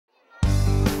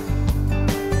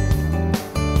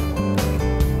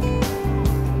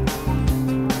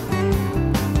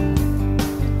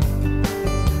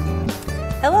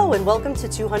Hello and welcome to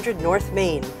 200 North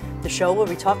Main, the show where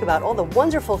we talk about all the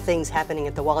wonderful things happening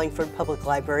at the Wallingford Public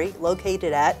Library,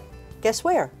 located at, guess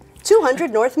where?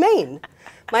 200 North Main.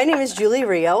 My name is Julie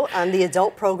Rio. I'm the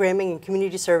Adult Programming and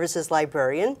Community Services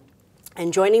Librarian.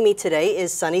 And joining me today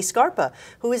is Sunny Scarpa,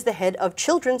 who is the head of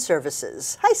Children's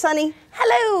Services. Hi, Sunny.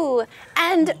 Hello,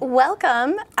 and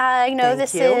welcome. I know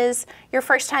this is your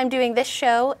first time doing this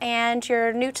show, and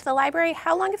you're new to the library.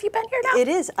 How long have you been here now? It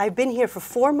is. I've been here for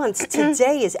 4 months.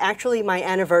 Today is actually my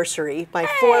anniversary, my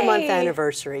 4-month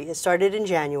anniversary. It started in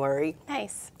January.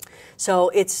 Nice. So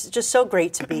it's just so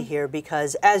great to be here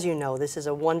because, as you know, this is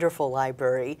a wonderful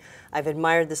library. I've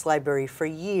admired this library for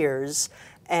years.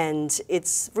 And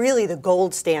it's really the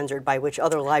gold standard by which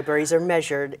other libraries are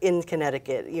measured in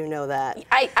Connecticut. You know that.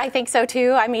 I think so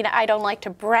too. I mean, I don't like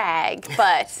to brag,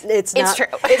 but it's true.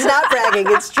 It's not bragging,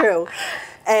 it's true.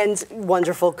 And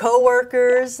wonderful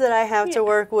coworkers that I have to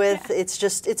work with. Yeah.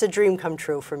 It's a dream come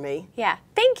true for me. Yeah,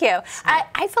 thank you.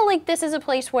 I feel like this is a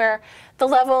place where the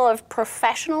level of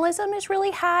professionalism is really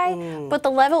high, but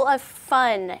the level of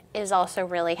fun is also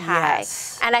really high.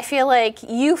 Yes. And I feel like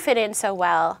you fit in so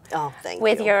well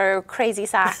with your crazy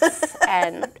socks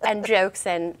and jokes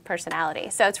and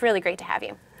personality. So it's really great to have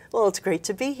you. Well, it's great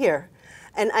to be here.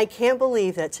 And I can't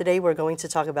believe that today we're going to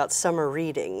talk about summer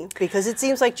reading, because it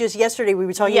seems like just yesterday we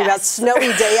were talking about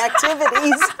snowy day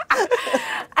activities.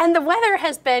 And the weather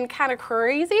has been kind of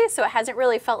crazy, so it hasn't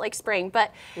really felt like spring,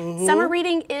 but summer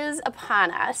reading is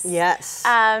upon us. Yes.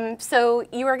 So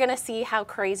you are going to see how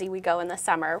crazy we go in the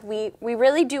summer. We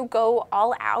really do go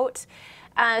all out.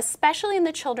 Especially in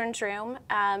the children's room,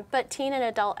 but teen and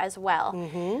adult as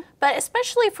well. But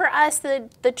especially for us,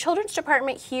 the children's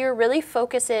department here really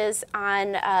focuses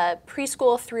on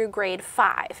preschool through grade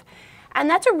 5. And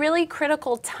that's a really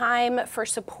critical time for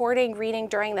supporting reading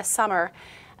during the summer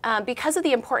because of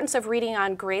the importance of reading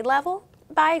on grade level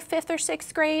by 5th or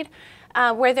 6th grade,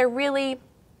 where they're really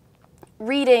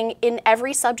reading in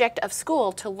every subject of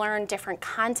school to learn different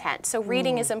content. So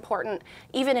reading is important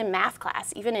even in math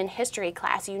class, even in history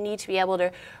class. You need to be able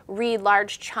to read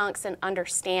large chunks and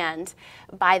understand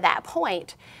by that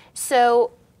point.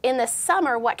 So in the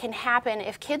summer, what can happen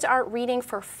if kids aren't reading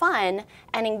for fun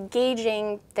and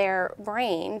engaging their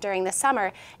brain during the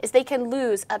summer is they can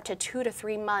lose up to 2 to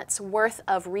 3 months worth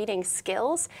of reading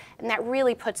skills, and that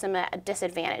really puts them at a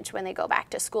disadvantage when they go back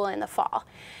to school in the fall.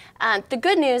 The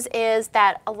good news is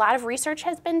that a lot of research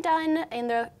has been done in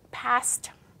the past,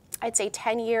 I'd say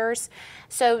 10 years.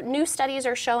 So new studies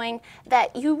are showing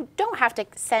that you don't have to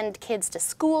send kids to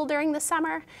school during the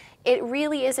summer. It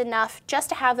really is enough just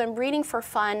to have them reading for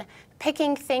fun,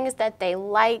 picking things that they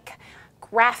like.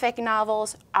 Graphic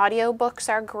novels, audiobooks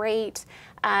are great.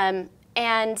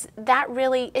 And that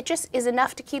really, it just is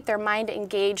enough to keep their mind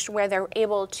engaged where they're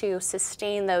able to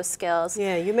sustain those skills.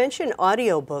 Yeah, you mentioned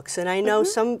audiobooks, and I know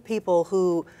some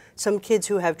kids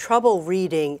who have trouble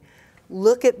reading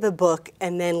look at the book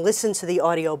and then listen to the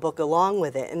audiobook along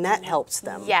with it, and that helps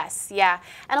them. Yes, yeah.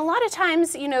 And a lot of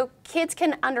times, you know, kids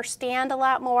can understand a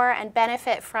lot more and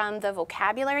benefit from the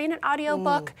vocabulary in an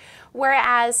audiobook,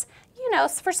 whereas, you know,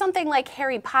 for something like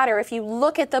Harry Potter, if you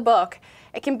look at the book,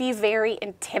 it can be very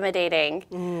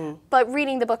intimidating, but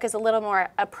reading the book is a little more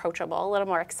approachable, a little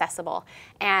more accessible,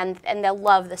 and they'll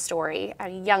love the story.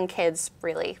 Young kids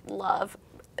really love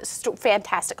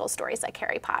fantastical stories like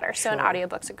Harry Potter, so an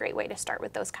audiobook's a great way to start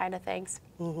with those kind of things.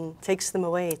 Takes them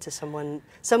away to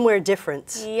somewhere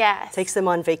different. Yes. Takes them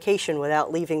on vacation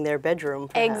without leaving their bedroom,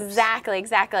 perhaps. Exactly,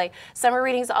 exactly. Summer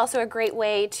reading is also a great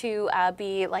way to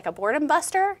be like a boredom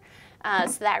buster,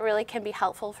 so that really can be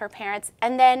helpful for parents.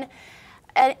 And then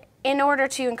in order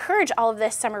to encourage all of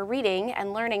this summer reading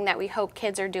and learning that we hope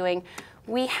kids are doing,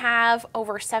 we have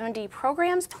over 70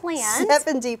 programs planned.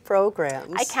 70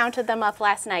 programs. I counted them up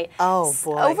last night. Oh,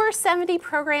 boy. Over 70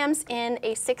 programs in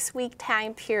a 6-week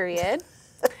time period.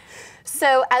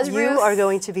 So as you are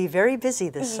going to be very busy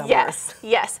this summer. Yes,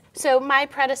 yes. So my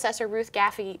predecessor, Ruth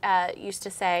Gaffey, used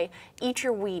to say, eat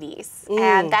your Wheaties.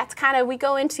 And that's kind of, we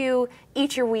go into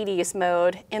eat your Wheaties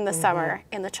mode in the summer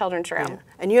in the children's room. Yeah.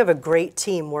 And you have a great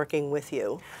team working with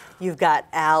you. You've got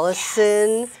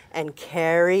Allison and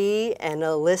Carrie and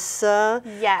Alyssa.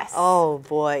 Yes. Oh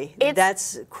boy,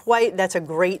 that's a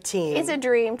great team. It's a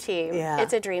dream team. Yeah.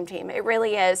 It's a dream team. It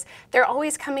really is. They're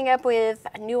always coming up with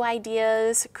new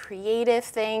ideas, creative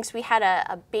things. We had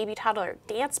a baby toddler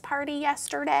dance party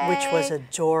yesterday, which was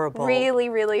adorable. Really,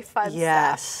 really fun stuff.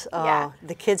 Yes. Oh, yeah.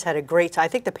 The kids had a great time. I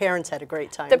think the parents had a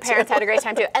great time. The parents had a great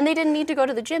time too, and they didn't need to go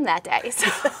to the gym that day, so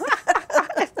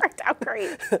it worked out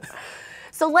great.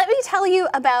 So let me tell you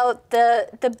about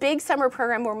the big summer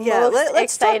program we're most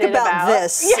let's excited talk about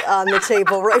this on the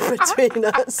table right between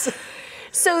us.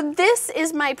 So this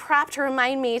is my prop to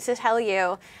remind me to tell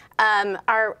you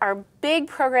our big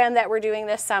program that we're doing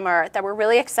this summer that we're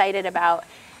really excited about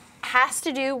has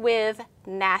to do with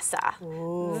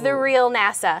NASA, the real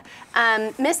NASA.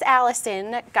 Miss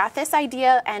Allison got this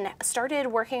idea and started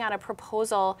working on a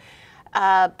proposal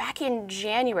back in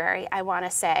January, I want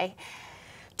to say.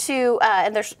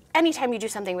 And there's anytime you do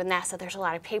something with NASA, there's a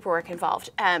lot of paperwork involved.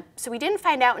 So we didn't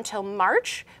find out until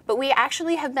March, but we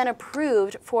actually have been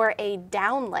approved for a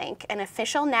downlink, an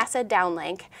official NASA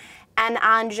downlink. And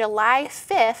on July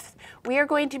 5th, we are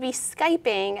going to be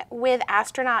Skyping with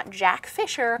astronaut Jack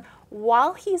Fisher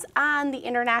while he's on the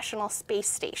International Space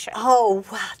Station. Oh,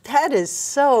 wow, that is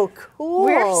so cool.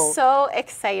 We're so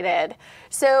excited.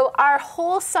 So our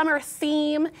whole summer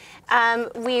theme,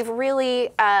 we've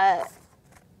really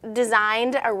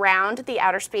designed around the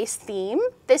outer space theme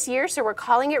this year. So we're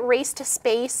calling it Race to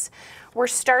Space. We're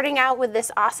starting out with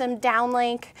this awesome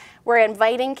downlink. We're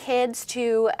inviting kids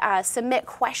to submit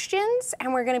questions,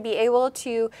 and we're going to be able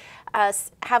to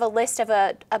have a list of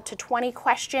up to 20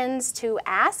 questions to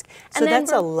ask. And so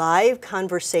that's a live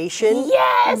conversation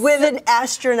yes! with an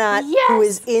astronaut yes! who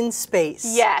is in space.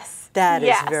 Yes. That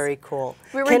yes. is very cool.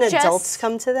 Can adults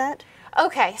come to that?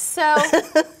 Okay, so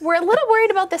we're a little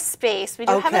worried about the space. We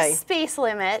do have a space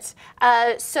limit.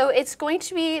 So it's going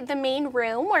to be the main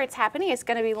room where it's happening. It's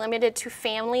going to be limited to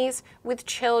families with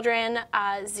children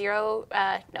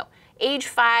age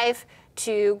 5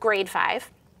 to grade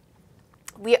 5.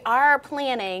 We are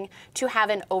planning to have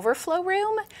an overflow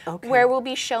room where we'll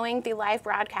be showing the live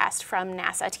broadcast from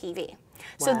NASA TV.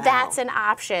 So that's an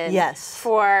option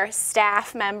for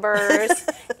staff members,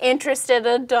 interested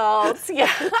adults.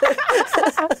 Yeah.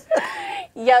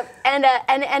 Yep. And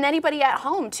anybody at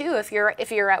home too. If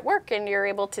you're at work and you're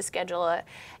able to schedule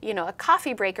a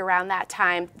coffee break around that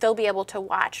time, they'll be able to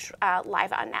watch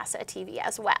live on NASA TV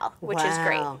as well, which is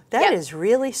great. That is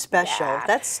really special. Yeah.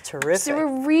 That's terrific. So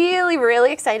we're really,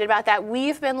 really excited about that.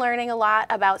 We've been learning a lot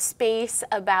about space,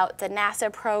 about the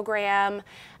NASA program.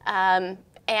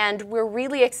 And we're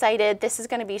really excited. This is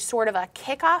going to be sort of a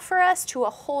kickoff for us to a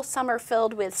whole summer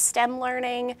filled with STEM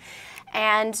learning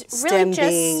and really STEM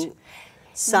being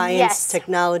science,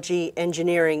 technology,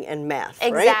 engineering, and math,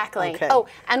 exactly. Right? Okay. Oh,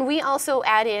 and we also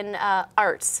add in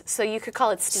arts, so you could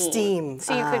call it STEAM. STEAM.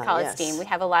 So you could call it STEAM. We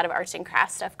have a lot of arts and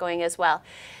crafts stuff going as well.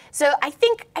 So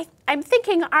I'm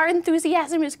thinking our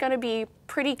enthusiasm is going to be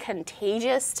pretty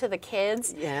contagious to the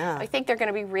kids. Yeah. I think they're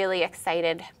going to be really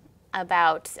excited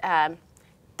about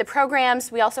the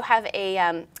programs. We also have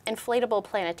a inflatable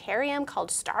planetarium called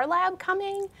Star Lab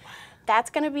coming. That's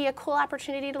going to be a cool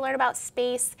opportunity to learn about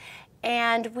space.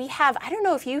 And we have, I don't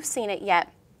know if you've seen it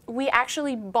yet, we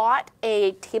actually bought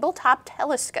a tabletop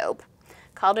telescope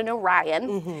called an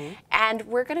Orion, and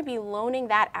we're going to be loaning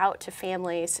that out to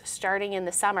families starting in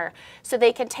the summer. So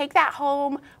they can take that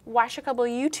home, watch a couple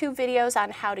YouTube videos on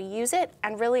how to use it,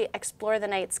 and really explore the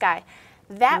night sky.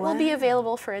 That will be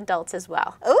available for adults as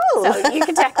well. Ooh. So you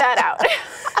can check that out.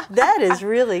 That is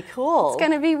really cool. It's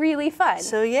going to be really fun.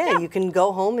 So yeah, you can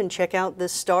go home and check out the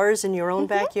stars in your own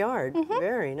backyard.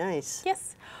 Very nice.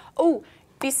 Yes. Oh,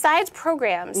 besides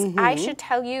programs, I should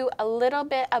tell you a little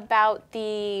bit about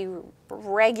the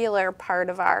regular part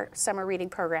of our summer reading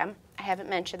program. I haven't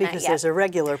mentioned that yet. Because there's a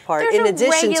regular part in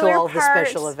addition to all the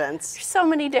special events. So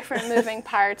many different moving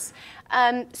parts.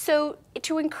 So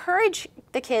to encourage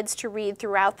the kids to read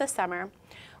throughout the summer,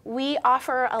 we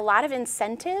offer a lot of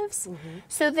incentives.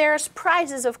 So there's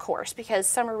prizes, of course, because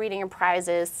summer reading and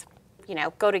prizes,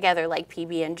 go together like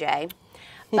PB&J.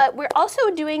 But we're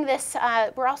also doing this.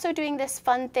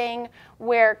 Fun thing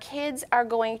where kids are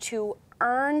going to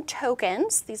earn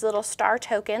tokens, these little star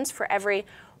tokens, for every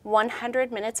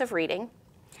 100 minutes of reading.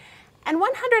 And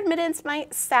 100 minutes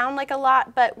might sound like a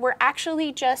lot, but we're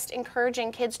actually just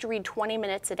encouraging kids to read 20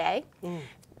 minutes a day,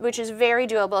 which is very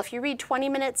doable. If you read 20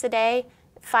 minutes a day,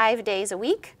 5 days a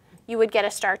week, you would get a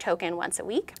star token once a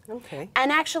week. Okay.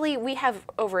 And actually, we have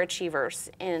overachievers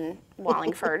in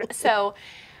Wallingford. So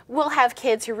we'll have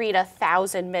kids who read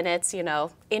 1,000 minutes,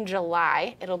 in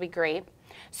July. It'll be great.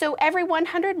 So every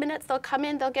 100 minutes, they'll come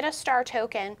in, they'll get a star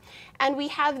token, and we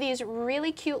have these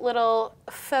really cute little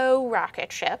faux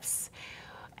rocket ships.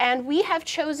 And we have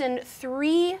chosen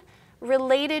 3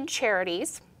 related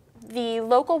charities. The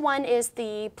local one is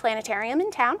the planetarium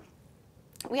in town.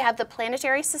 We have the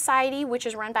Planetary Society, which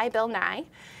is run by Bill Nye.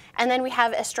 And then we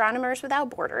have Astronomers Without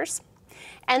Borders.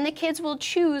 And the kids will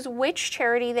choose which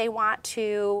charity they want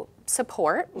to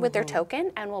support with their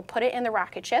token, and we'll put it in the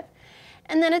rocket ship.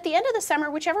 And then at the end of the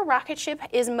summer, whichever rocket ship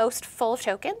is most full of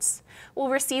tokens will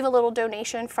receive a little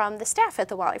donation from the staff at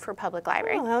the Wallingford Public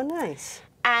Library. Oh, how nice.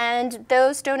 And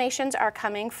those donations are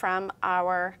coming from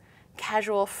our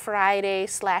Casual Friday /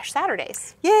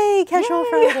 Saturdays. Yay, Casual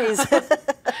Fridays.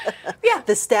 Yeah.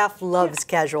 The staff loves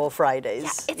Casual Fridays.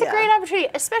 Yeah, it's a great opportunity,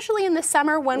 especially in the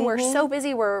summer when we're so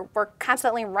busy, we're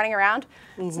constantly running around.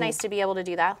 It's nice to be able to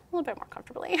do that a little bit more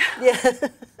comfortably. Yeah.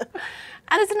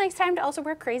 And it's a nice time to also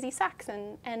wear crazy socks,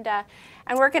 and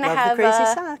we're gonna Love have the crazy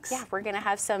socks. Yeah, we're gonna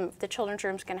have some. The children's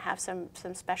room's gonna have some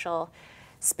special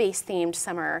space themed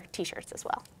summer T-shirts as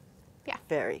well. Yeah.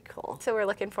 Very cool. So we're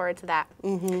looking forward to that.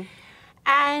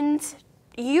 And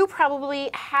you probably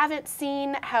haven't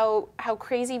seen how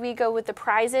crazy we go with the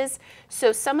prizes.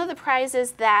 So some of the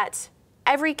prizes that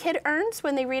every kid earns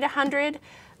when they read 100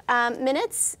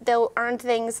 minutes, they'll earn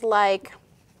things like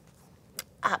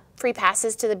free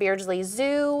passes to the Beardsley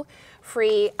Zoo,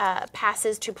 free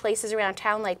passes to places around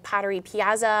town like Pottery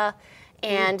Piazza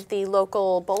and the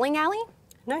local bowling alley.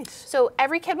 Nice. So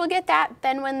every kid will get that.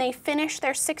 Then when they finish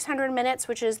their 600 minutes,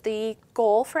 which is the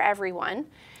goal for everyone.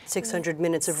 600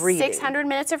 minutes of reading. 600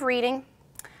 minutes of reading.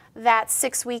 That's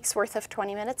 6 weeks worth of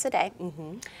 20 minutes a day.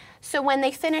 So when they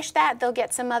finish that, they'll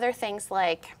get some other things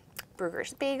like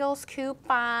Brugger's Bagels,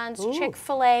 coupons,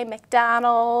 Chick-fil-A,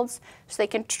 McDonald's, so they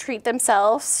can treat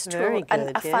themselves to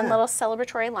a fun little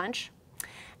celebratory lunch.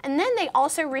 And then they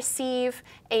also receive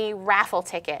a raffle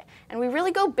ticket. And we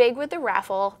really go big with the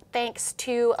raffle thanks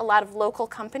to a lot of local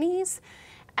companies.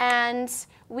 And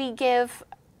we give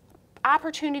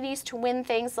opportunities to win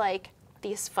things like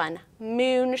these fun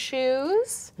moon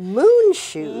shoes. Moon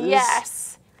shoes?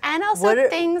 Yes. And also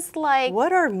things like...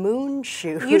 What are moon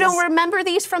shoes? You don't remember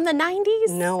these from the 90s?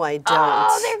 No, I don't.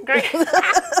 Oh, they're great.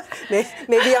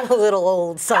 Maybe I'm a little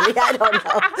old, Sonny. I don't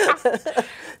know.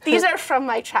 These are from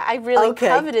my child. I really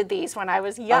coveted these when I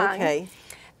was young. Okay.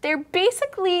 They're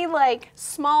basically like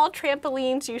small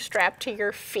trampolines you strap to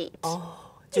your feet.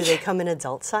 Oh, do they come in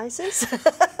adult sizes?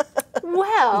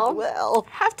 Well,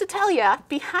 have to tell you,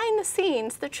 behind the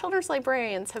scenes, the children's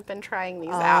librarians have been trying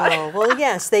these out. Oh, well,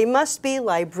 yes, they must be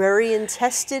librarian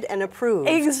tested and approved.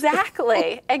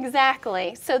 Exactly,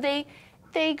 exactly. So they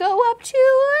go up to,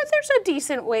 there's a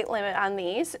decent weight limit on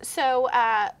these. So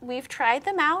we've tried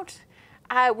them out.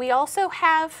 We also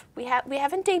have, we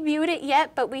haven't debuted it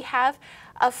yet, but we have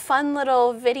a fun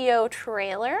little video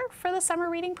trailer for the summer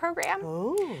reading program.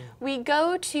 Ooh. We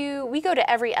go to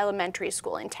every elementary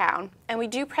school in town, and we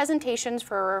do presentations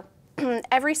for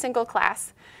every single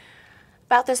class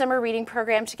about the summer reading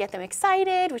program to get them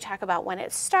excited. We talk about when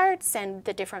it starts and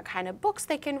the different kind of books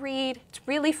they can read. It's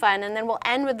really fun, and then we'll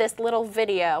end with this little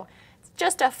video. It's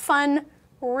just a fun,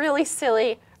 really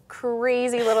silly,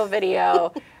 crazy little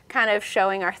video kind of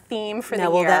showing our theme for the year.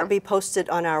 Now, will that be posted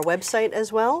on our website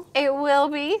as well? It will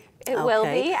be. It will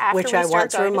be after Which we I start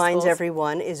want to going remind schools.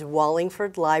 everyone is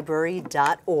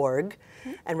wallingfordlibrary.org,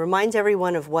 and reminds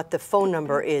everyone of what the phone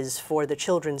number is for the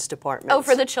children's department. Oh,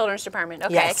 for the children's department.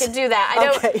 Okay, Yes. I can do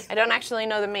that. I don't actually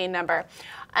know the main number.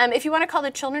 If you want to call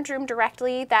the children's room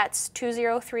directly, that's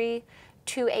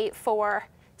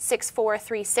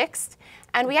 203-284-6436.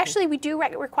 And we do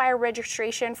require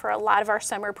registration for a lot of our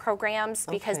summer programs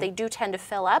because they do tend to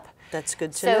fill up. That's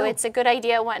good to know. So it's a good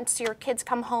idea once your kids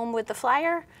come home with the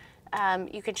flyer,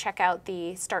 you can check out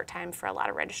the start time for a lot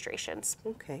of registrations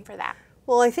for that.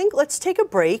 Well, I think let's take a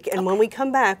break, and when we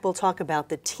come back, we'll talk about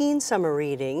the teen summer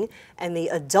reading and the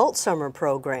adult summer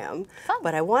program. Fun.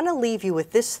 But I want to leave you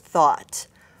with this thought.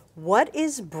 What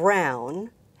is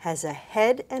brown, has a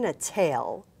head and a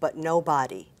tail, but no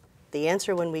body? The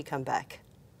answer when we come back.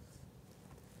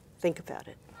 Think about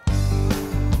it.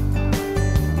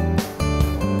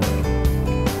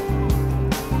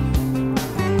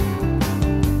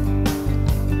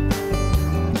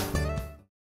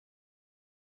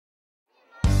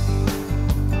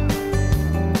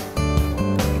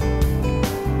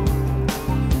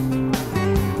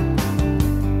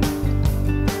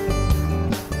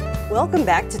 Welcome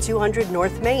back to 200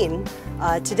 North Main.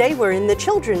 Today we're in the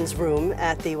children's room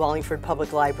at the Wallingford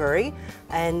Public Library,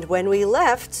 and when we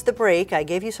left the break, I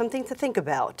gave you something to think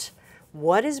about.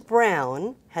 What is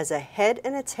brown, has a head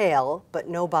and a tail, but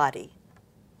no body?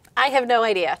 I have no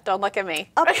idea. Don't look at me.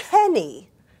 A penny.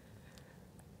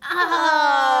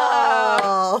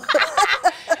 Oh.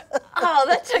 Oh,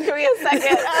 that took me a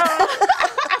second.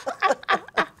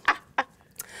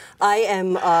 Oh. I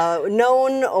am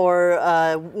known, or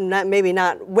maybe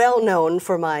not well known,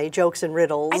 for my jokes and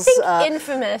riddles. I think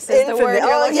infamous is the word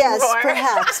you're looking yes, for.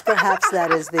 perhaps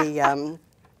that is the.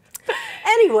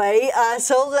 Anyway,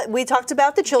 so we talked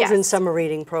about the children's summer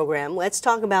reading program. Let's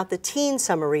talk about the teen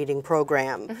summer reading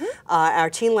program. Our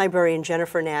teen librarian,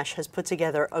 Jennifer Nash, has put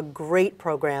together a great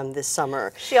program this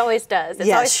summer. She always does. It's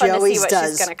always fun to see what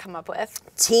she's going to come up with.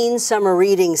 Teen Summer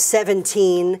Reading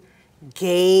 17,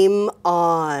 Game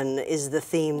On is the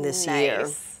theme this year.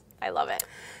 Nice. I love it.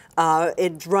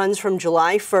 It runs from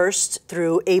July 1st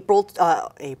through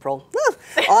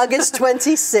August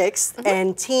 26th,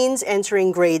 and teens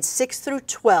entering grades 6 through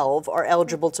 12 are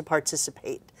eligible to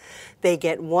participate. They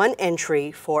get one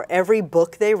entry for every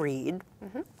book they read,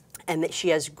 and she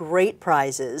has great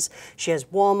prizes. She has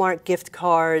Walmart gift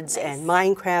cards and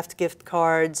Minecraft gift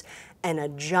cards, and a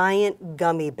giant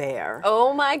gummy bear.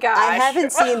 Oh my gosh. I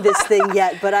haven't seen this thing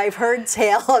yet, but I've heard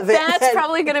tale of it. That's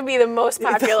probably going to be the most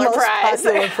popular prize.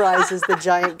 The most popular prize is the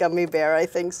giant gummy bear, I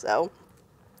think so.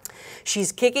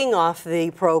 She's kicking off the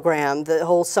program, the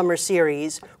whole summer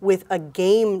series, with a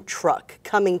game truck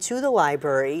coming to the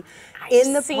library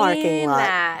in the parking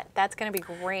lot. That's going to be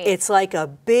great. It's like a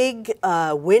big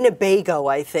Winnebago,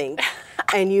 I think.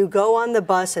 And you go on the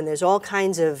bus, and there's all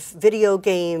kinds of video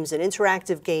games and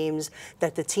interactive games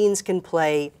that the teens can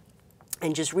play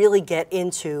and just really get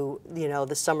into, you know,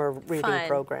 the summer reading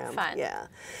program. Fun. Yeah.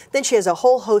 Then she has a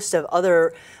whole host of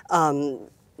other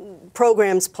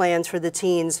programs planned for the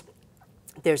teens.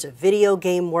 There's a video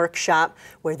game workshop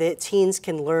where the teens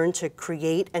can learn to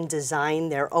create and design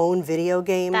their own video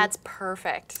game. That's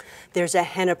perfect. There's a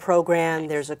henna program,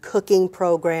 there's a cooking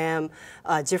program,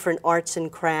 different arts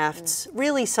and crafts,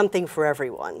 really something for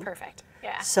everyone. Perfect.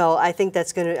 Yeah. So I think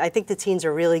I think the teens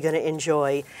are really gonna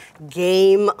enjoy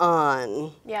Game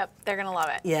On. Yep, they're gonna love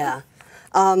it. Yeah.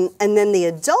 And then the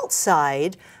adult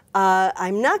side,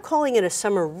 I'm not calling it a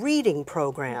summer reading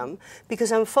program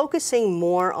because I'm focusing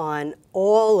more on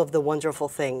all of the wonderful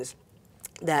things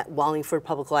that Wallingford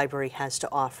Public Library has to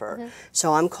offer.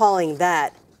 So I'm calling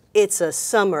that It's a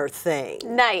Summer Thing.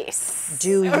 Nice.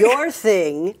 Do your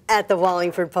thing at the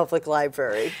Wallingford Public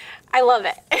Library. I love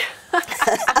it.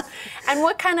 And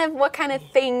what kind of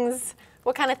things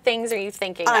are you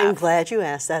thinking of? I'm glad you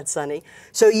asked that, Sunny.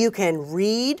 So you can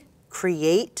read,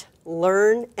 create,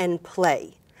 learn, and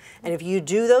play. And if you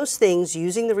do those things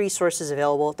using the resources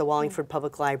available at the Wallingford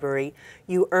Public Library,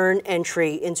 you earn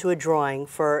entry into a drawing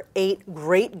for 8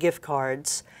 great gift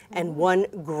cards and 1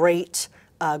 great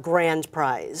grand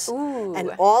prize. Ooh. And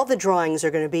all the drawings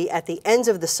are going to be at the end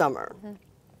of the summer,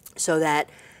 so that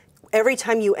every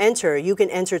time you enter, you can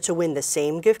enter to win the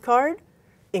same gift card,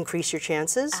 increase your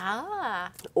chances,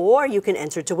 or you can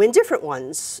enter to win different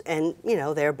ones, and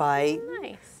thereby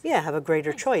have a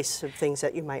greater choice of things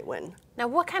that you might win. Now,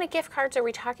 what kind of gift cards are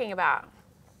we talking about?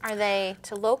 Are they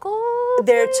to local?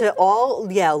 They're to all,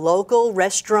 local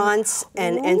restaurants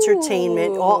and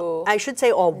entertainment. I should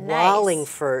say all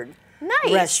Wallingford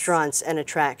restaurants and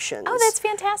attractions. Oh, that's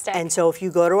fantastic. And so if you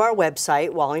go to our website,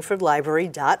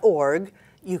 wallingfordlibrary.org,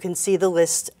 you can see the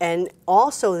list. And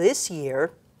also this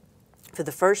year, for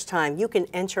the first time, you can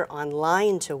enter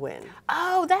online to win.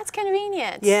 Oh, that's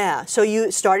convenient. Yeah, so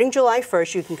starting July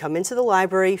 1st, you can come into the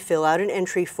library, fill out an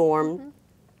entry form,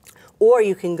 or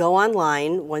you can go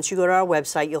online. Once you go to our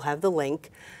website, you'll have the link.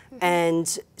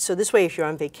 And so this way, if you're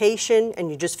on vacation and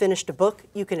you just finished a book,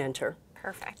 you can enter.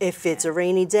 Perfect. If it's a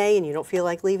rainy day and you don't feel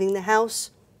like leaving the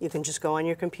house, you can just go on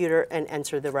your computer and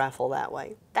enter the raffle that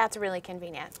way. That's really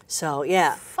convenient. So,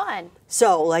 yeah. Fun.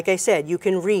 So, like I said, you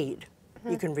can read.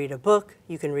 You can read a book,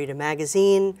 you can read a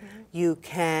magazine, you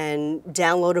can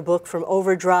download a book from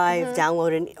Overdrive,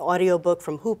 download an audiobook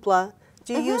from Hoopla.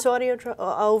 Do you use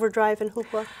Overdrive and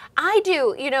Hoopla? I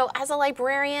do. As a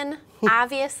librarian,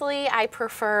 obviously I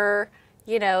prefer,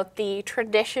 the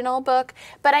traditional book.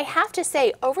 But I have to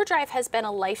say, Overdrive has been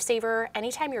a lifesaver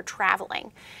anytime you're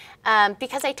traveling.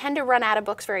 Because I tend to run out of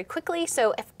books very quickly.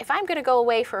 So if I'm going to go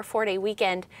away for a 4-day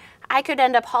weekend, I could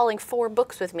end up hauling 4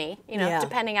 books with me,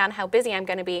 depending on how busy I'm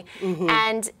going to be.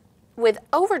 And with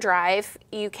Overdrive,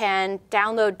 you can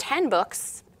download 10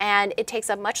 books, and it takes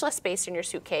up much less space in your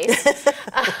suitcase.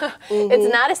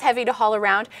 It's not as heavy to haul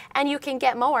around, and you can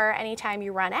get more anytime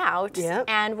you run out.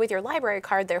 And with your library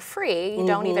card, they're free. You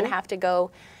don't even have to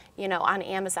go on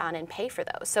Amazon and pay for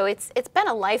those. So it's been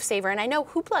a lifesaver, and I know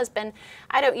Hoopla's been,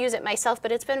 I don't use it myself,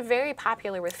 but it's been very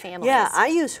popular with families. Yeah, I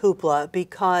use Hoopla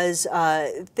because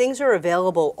things are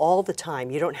available all the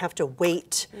time. You don't have to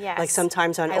wait like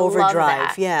sometimes on Overdrive.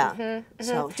 Love that. Yeah.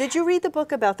 So, did you read the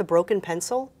book about the broken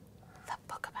pencil? The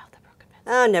book about the broken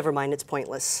pencil? Never mind, it's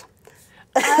pointless.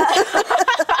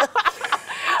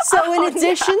 So in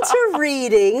addition to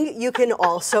reading, you can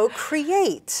also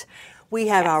create. We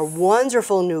have our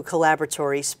wonderful new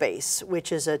collaboratory space,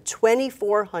 which is a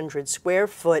 2,400 square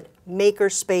foot maker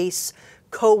space,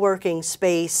 co-working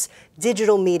space,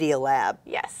 digital media lab.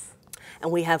 Yes.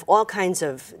 And we have all kinds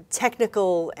of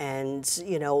technical and,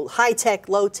 high-tech,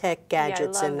 low-tech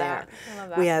gadgets in there. I love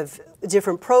that. We have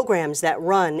different programs that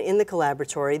run in the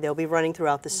collaboratory. They'll be running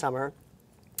throughout the summer.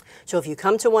 So if you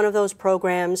come to one of those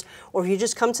programs, or if you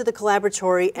just come to the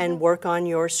collaboratory and work on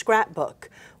your scrapbook,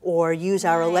 or use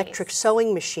our electric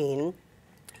sewing machine,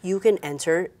 you can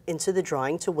enter into the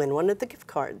drawing to win one of the gift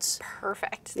cards.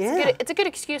 Perfect. Yeah. It's a good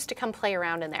excuse to come play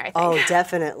around in there, I think. Oh,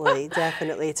 definitely,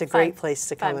 definitely. It's a great place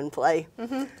to come and play.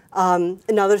 Mm-hmm.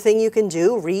 Another thing you can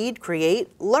do, read, create,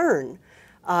 learn.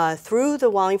 Through the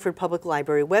Wallingford Public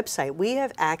Library website, we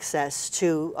have access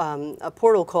to a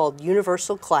portal called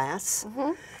Universal Class,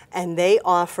 and they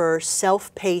offer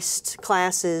self-paced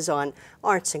classes on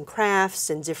arts and crafts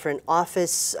and different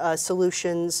office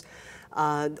solutions.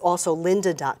 Also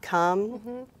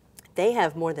lynda.com. They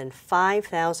have more than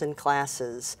 5,000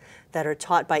 classes that are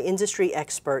taught by industry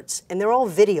experts, and they're all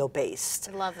video-based.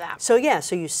 I love that. So yeah,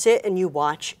 so you sit and you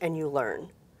watch and you learn.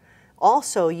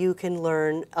 Also, you can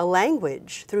learn a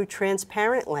language through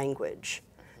transparent language.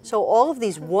 So all of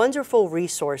these wonderful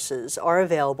resources are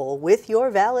available with your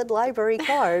valid library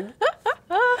card.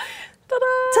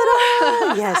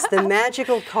 Ta-da! Yes, the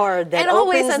magical card that opens the doors. It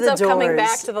always ends up coming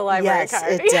back to the library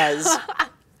card. Yes, it does.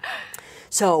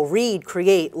 So read,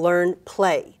 create, learn,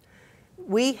 play.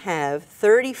 We have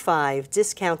 35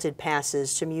 discounted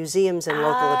passes to museums and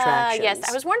local attractions. Yes,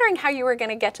 I was wondering how you were going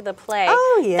to get to the play.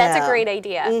 Oh, yeah. That's a great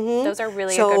idea. Those are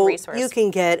really a good resource. So you can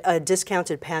get a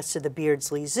discounted pass to the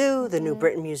Beardsley Zoo, the New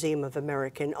Britain Museum of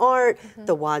American Art,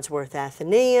 the Wadsworth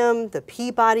Athenaeum, the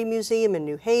Peabody Museum in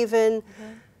New Haven.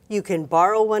 You can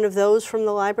borrow one of those from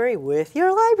the library with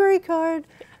your library card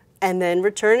and then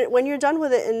return it when you're done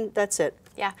with it, and that's it.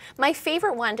 Yeah. My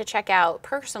favorite one to check out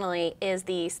personally is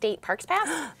the State Parks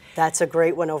Pass. That's a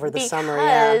great one over the summer,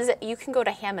 yeah. Because you can go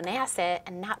to Hammonasset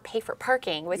and not pay for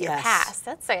parking with your pass.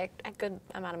 That's a good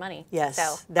amount of money. Yes.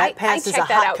 So that pass is a check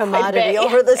that hot out quite a commodity bit.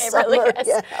 over the It summer. really is.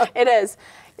 Yeah. It is.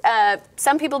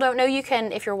 Some people don't know you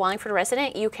can, if you're a Wallingford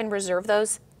resident, you can reserve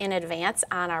those in advance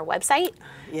on our website.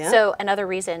 Yeah. So another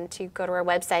reason to go to our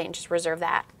website and just reserve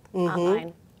that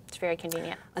online. It's very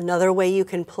convenient. Another way you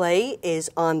can play is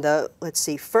on the,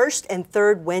 first and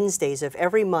third Wednesdays of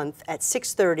every month at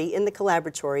 6:30 in the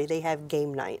collaboratory, they have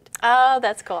game night. Oh,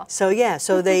 that's cool. So yeah,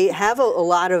 so they have a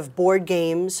lot of board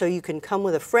games, so you can come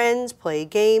with a friend, play a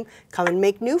game, come and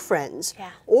make new friends.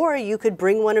 Yeah. Or you could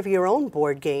bring one of your own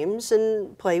board games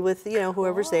and play with,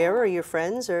 whoever's there or your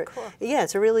friends. Or yeah,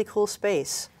 it's a really cool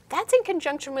space. That's in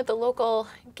conjunction with the local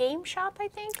game shop, I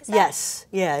think? Is that Yes,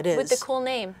 yeah, it is. with the cool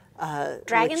name.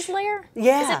 Dragon's Lair?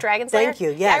 Yeah. Is it Dragon's Lair? Thank you,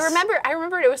 yes. I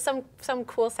remember it was some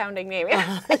cool sounding name.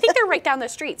 I think they're right down the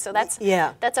street, so that's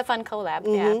a fun collab.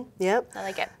 Yeah. Yep. I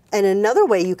like it. And another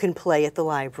way you can play at the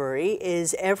library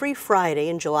is every Friday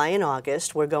in July and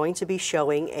August, we're going to be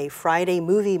showing a Friday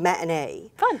movie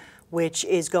matinee. Fun. Which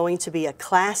is going to be a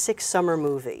classic summer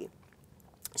movie.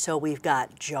 So we've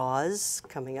got Jaws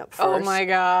coming up first. Oh my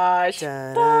gosh.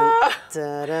 Dun, dun,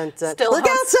 dun, dun, dun. Still Look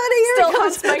outside of here. Still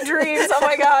haunts my dreams. Oh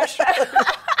my gosh.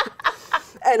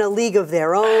 And A League of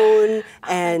Their Own,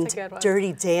 and that's a good one.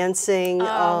 Dirty Dancing.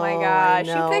 Oh my gosh.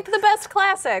 You picked the best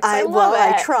classics. I love it.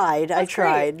 I tried. That's I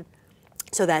tried. Great.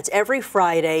 So that's every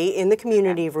Friday in the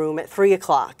community room at 3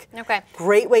 o'clock. Okay.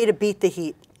 Great way to beat the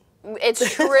heat.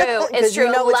 It's true. It's true.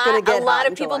 You know it's gonna get a lot hot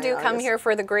of in people July, do come August. here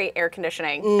for the great air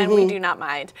conditioning, and we do not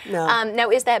mind. No. Now,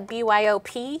 is that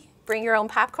BYOP? Bring your own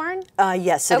popcorn?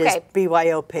 Yes, it is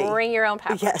BYOP. Bring your own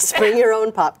popcorn. Yes, bring your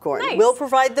own popcorn. Nice. We'll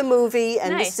provide the movie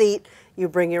and Nice. the seat. You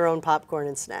bring your own popcorn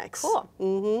and snacks.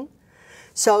 Cool.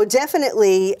 So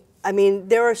definitely, I mean,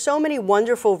 there are so many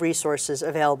wonderful resources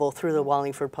available through the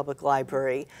Wallingford Public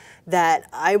Library that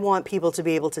I want people to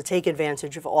be able to take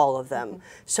advantage of all of them.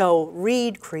 So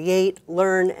read, create,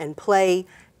 learn, and play,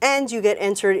 and you get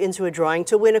entered into a drawing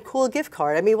to win a cool gift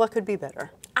card. I mean, what could be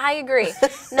better? I agree.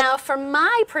 Now, from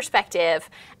my perspective,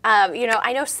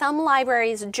 I know some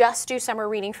libraries just do summer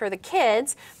reading for the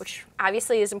kids, which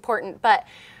obviously is important, but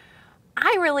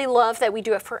I really love that we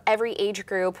do it for every age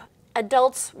group.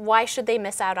 Adults, why should they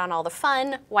miss out on all the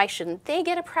fun? Why shouldn't they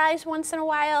get a prize once in a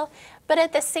while? But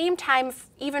at the same time,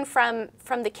 even from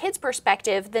the kids'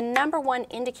 perspective, the #1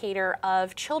 indicator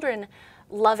of children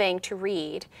loving to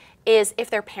read is if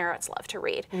their parents love to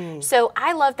read. So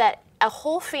I love that a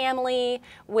whole family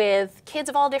with kids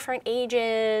of all different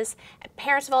ages,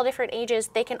 parents of all different ages,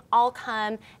 they can all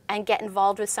come and get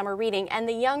involved with summer reading. And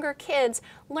the younger kids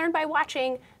learn by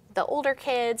watching the older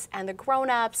kids and the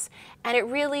grown-ups, and it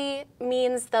really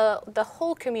means the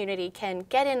whole community can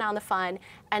get in on the fun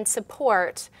and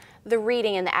support the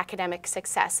reading and the academic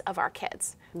success of our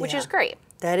kids, which is great.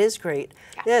 That is great.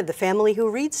 Yeah, the family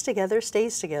who reads together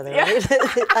stays together, right?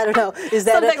 I don't know. Is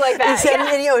that something like that? Is that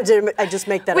an idiom, or did I just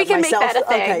make that up myself? We can make that a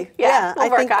thing. Okay. Yeah, we'll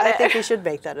work on it. I think we should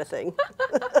make that a thing.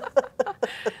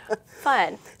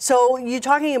 Fun. So you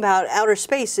talking about outer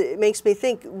space, it makes me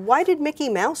think, why did Mickey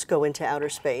Mouse go into outer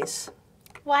space?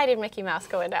 Why did Mickey Mouse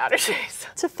go into outer space?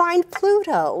 To find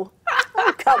Pluto.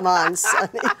 Oh, come on,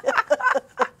 Sonny.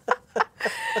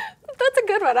 That's a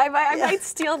good one. I might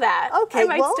steal that. Okay, I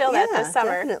might steal that this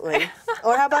summer. Definitely.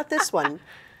 Or how about this one?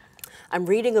 I'm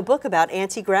reading a book about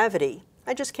anti-gravity.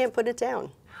 I just can't put it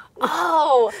down.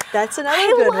 Oh, that's another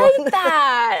good one. I like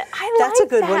that. That's a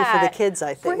good one for the kids,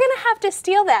 I think. We're gonna have to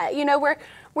steal that. You know,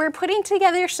 we're putting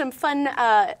together some fun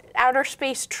outer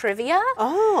space trivia.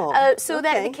 Oh, so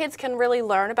that the kids can really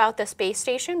learn about the space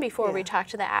station before we talk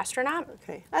to the astronaut.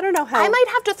 Okay. I don't know how. I might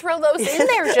have to throw those in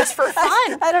there just for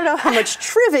fun. I don't know how much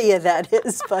trivia that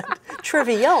is, but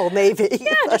trivial maybe.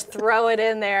 Yeah, just throw it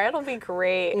in there. It'll be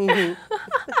great.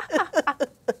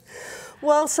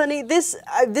 Well, Sonny, this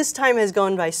time has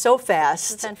gone by so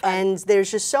fast, It's been fun. And there's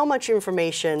just so much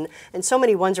information and so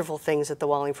many wonderful things at the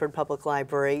Wallingford Public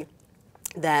Library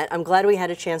that I'm glad we had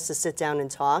a chance to sit down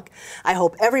and talk. I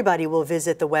hope everybody will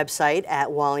visit the website at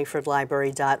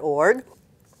wallingfordlibrary.org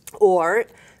or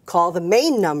call the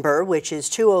main number, which is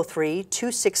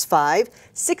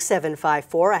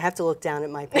 203-265-6754. I have to look down at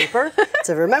my paper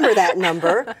to remember that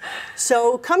number.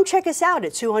 So come check us out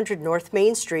at 200 North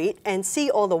Main Street and see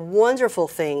all the wonderful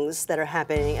things that are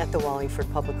happening at the Wallingford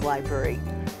Public Library.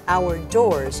 Our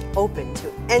doors open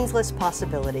to endless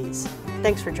possibilities.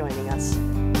 Thanks for joining us.